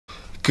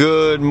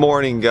Good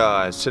morning,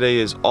 guys. Today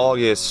is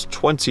August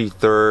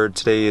 23rd.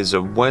 Today is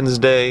a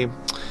Wednesday.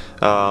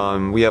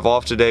 We have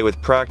off today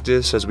with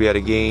practice as we had a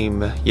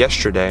game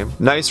yesterday.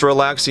 Nice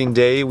relaxing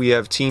day. We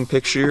have team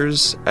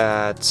pictures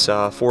at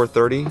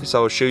 4:30,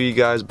 so I'll show you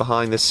guys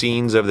behind the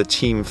scenes of the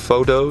team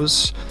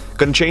photos.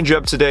 Gonna change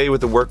up today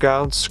with the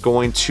workouts.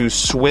 Going to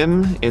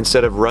swim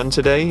instead of run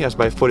today as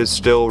my foot is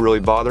still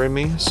really bothering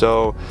me.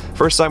 So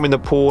first time in the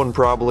pool in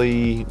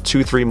probably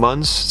 2-3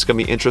 months. It's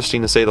gonna be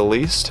interesting to say the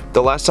least.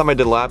 The last time I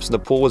did laps in the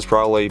pool was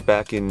probably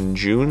back in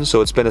June, so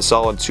it's been a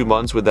solid 2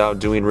 months without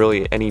doing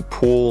really any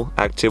pool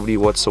activity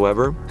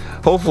whatsoever.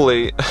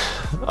 Hopefully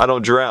I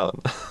don't drown.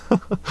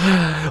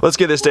 Let's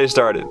get this day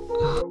started.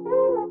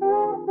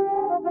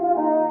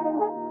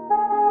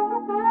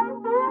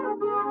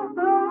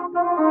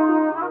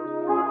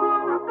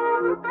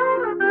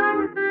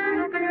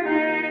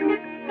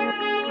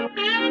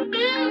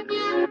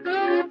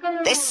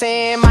 They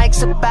say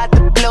Mike's about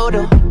to blow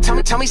though.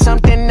 Tell me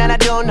something that I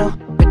don't know.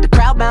 With the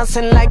crowd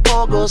bouncing like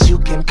pogos, you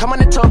can come on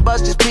the tour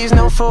bus, just please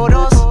no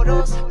photos.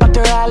 Fuck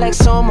the ride like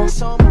Somo,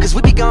 cause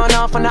we be going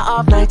off on the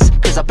off nights.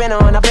 Cause I've been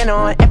on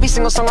every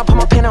single song I put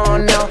my pin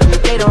on now.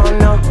 They don't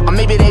know, or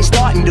maybe they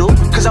starting to.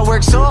 Cause I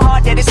work so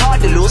hard that it's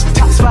hard to lose.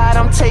 Top spot,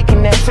 I'm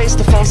taking that face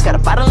to face. Got a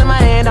bottle in my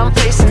hand, I'm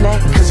facing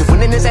that. Cause if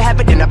winning is a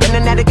habit, then I've been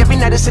an addict. Every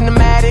night it's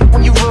cinematic.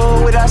 When you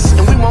roll with us,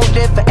 and we won't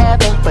live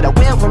forever, but I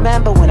will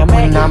remember when I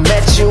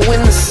met you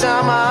in the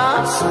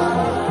summer,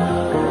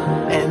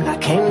 and I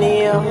came to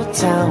your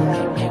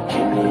town.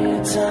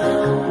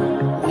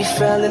 We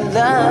fell in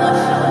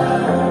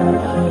love,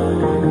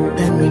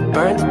 then we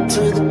burned it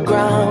to the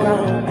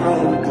ground,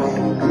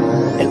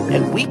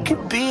 and we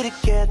could be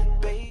together,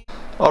 baby.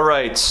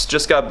 Alright,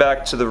 just got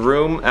back to the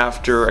room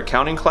after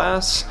accounting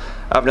class.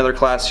 I have another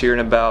class here in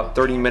about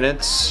 30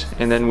 minutes,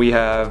 and then we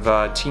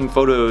have team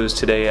photos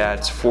today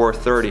at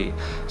 4:30.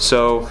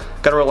 So,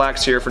 gotta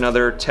relax here for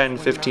another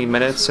 10-15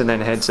 minutes and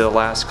then head to the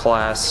last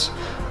class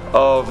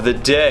of the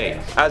day.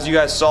 As you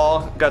guys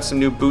saw, got some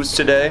new boots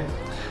today.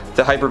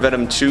 The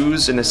Hypervenom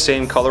 2s in the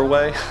same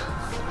colorway.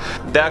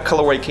 That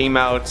colorway came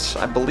out,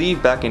 I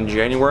believe, back in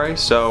January,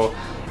 so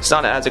it's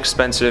not as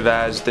expensive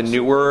as the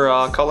newer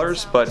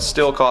colors, but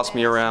still cost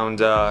me around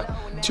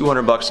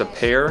 200 bucks a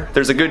pair.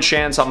 There's a good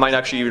chance I might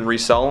actually even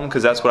resell them,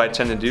 because that's what I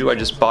tend to do. I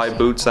just buy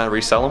boots and I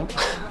resell them.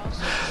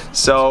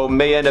 So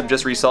may end up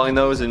just reselling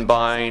those and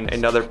buying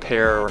another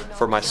pair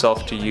for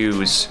myself to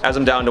use, as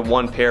I'm down to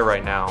one pair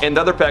right now. And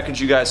the other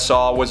package you guys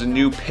saw was a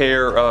new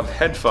pair of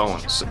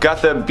headphones.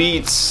 Got the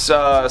Beats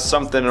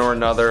something or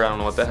another, I don't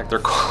know what the heck they're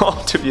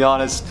called, to be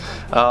honest.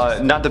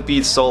 Not the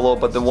Beats Solo,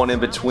 but the one in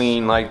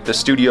between, like the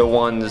studio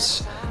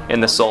ones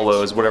and the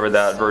solos, whatever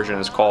that version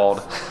is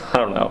called. I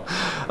don't know.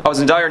 I was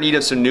in dire need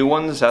of some new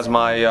ones, as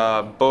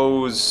my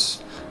Bose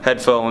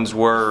headphones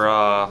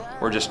were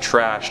just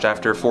trashed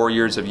after 4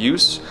 years of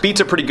use. Beats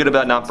are pretty good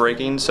about not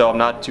breaking, so I'm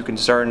not too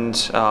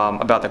concerned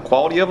about the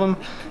quality of them.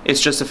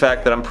 It's just the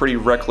fact that I'm pretty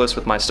reckless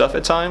with my stuff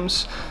at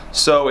times,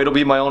 so it'll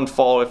be my own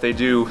fault if they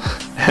do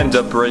end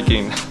up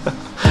breaking.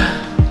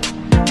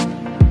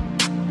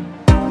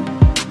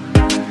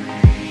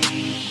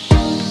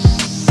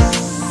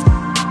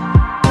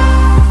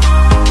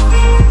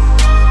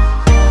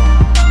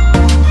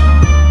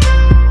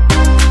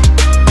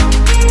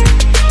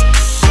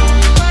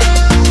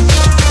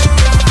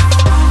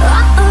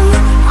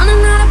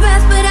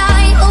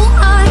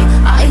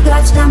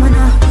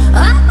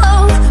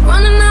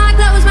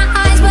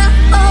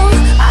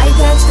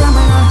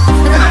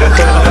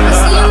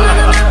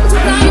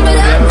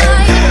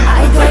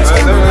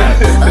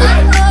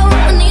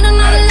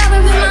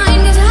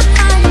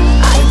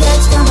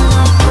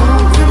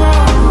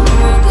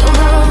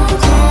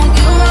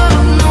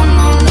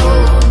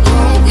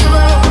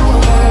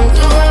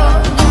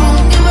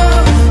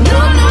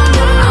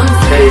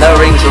 No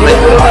rings on it.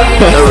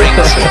 No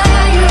rings.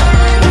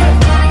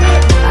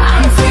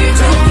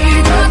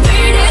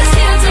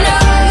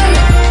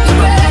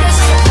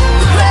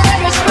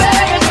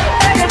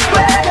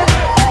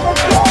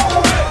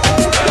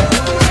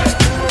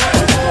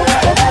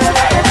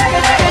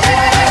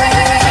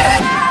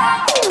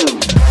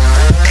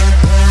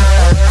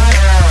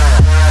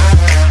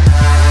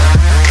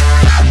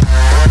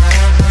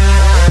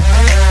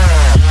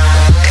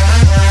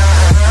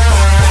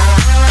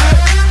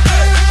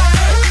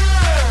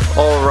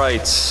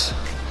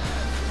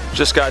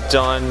 Just got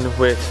done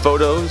with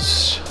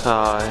photos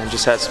and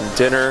just had some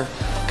dinner.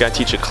 Gotta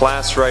teach a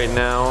class right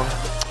now.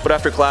 But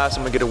after class,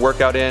 I'm gonna get a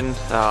workout in.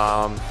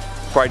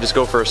 Probably just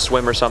go for a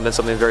swim or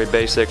something very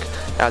basic,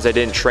 as I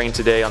didn't train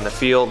today on the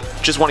field.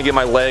 Just want to get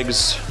my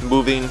legs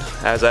moving,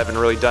 as I haven't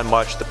really done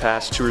much the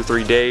past 2 or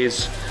 3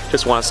 days.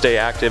 Just want to stay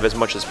active as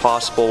much as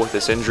possible with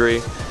this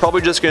injury.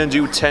 Probably just gonna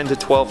do 10 to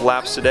 12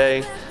 laps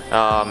today,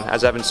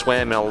 as I haven't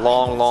swam in a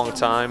long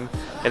time.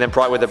 And then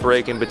probably with a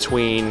break in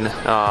between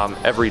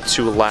every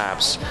 2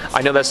 laps.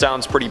 I know that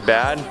sounds pretty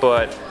bad,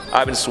 but I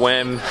haven't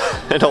swam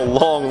in a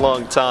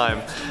long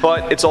time.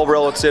 But it's all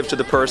relative to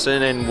the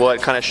person and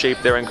what kind of shape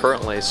they're in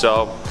currently.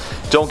 So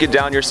don't get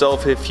down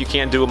yourself if you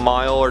can't do a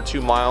mile or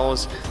 2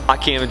 miles. I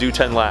can't even do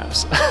 10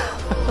 laps.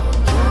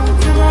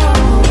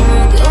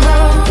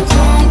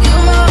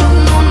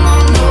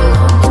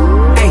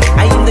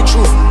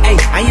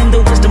 I am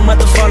the wisdom of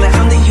the fallen,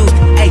 I'm the youth.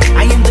 Ay,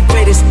 I am the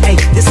greatest. Ay,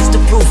 this is the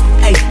proof.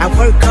 Ay, I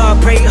work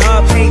hard, pray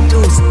hard, pay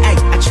dues. Ay,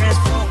 I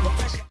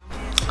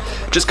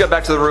transform. Just got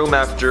back to the room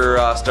after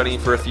studying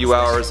for a few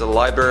hours at the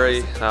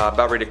library.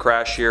 About ready to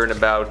crash here in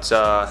about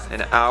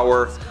an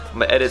hour. I'm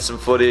gonna edit some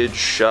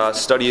footage,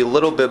 study a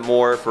little bit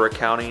more for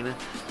accounting,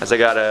 as I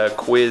got a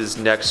quiz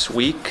next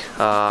week,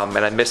 and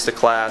I missed the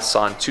class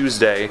on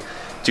Tuesday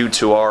due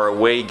to our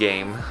away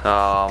game,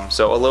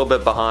 so a little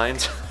bit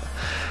behind.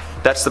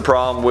 That's the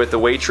problem with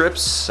away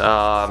trips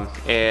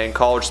and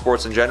college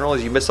sports in general,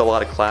 is you miss a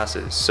lot of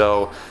classes.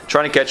 So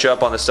trying to catch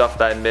up on the stuff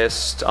that I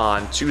missed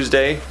on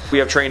Tuesday. We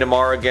have training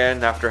tomorrow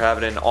again after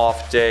having an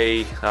off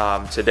day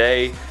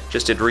today.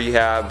 Just did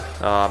rehab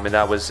and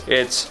that was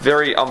it.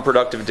 Very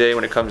unproductive day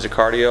when it comes to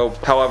cardio.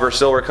 However,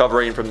 still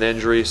recovering from the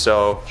injury,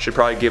 so should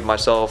probably give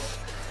myself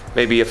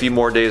maybe a few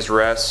more days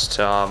rest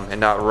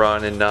and not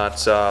run and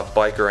not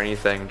bike or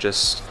anything.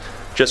 Just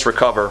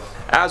recover.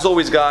 As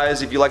always,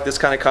 guys, if you like this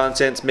kind of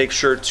content, make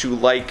sure to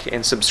like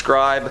and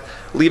subscribe.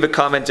 Leave a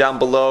comment down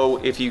below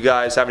if you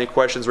guys have any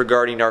questions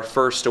regarding our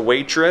first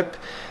away trip.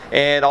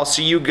 And I'll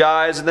see you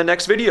guys in the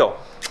next video.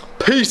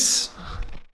 Peace!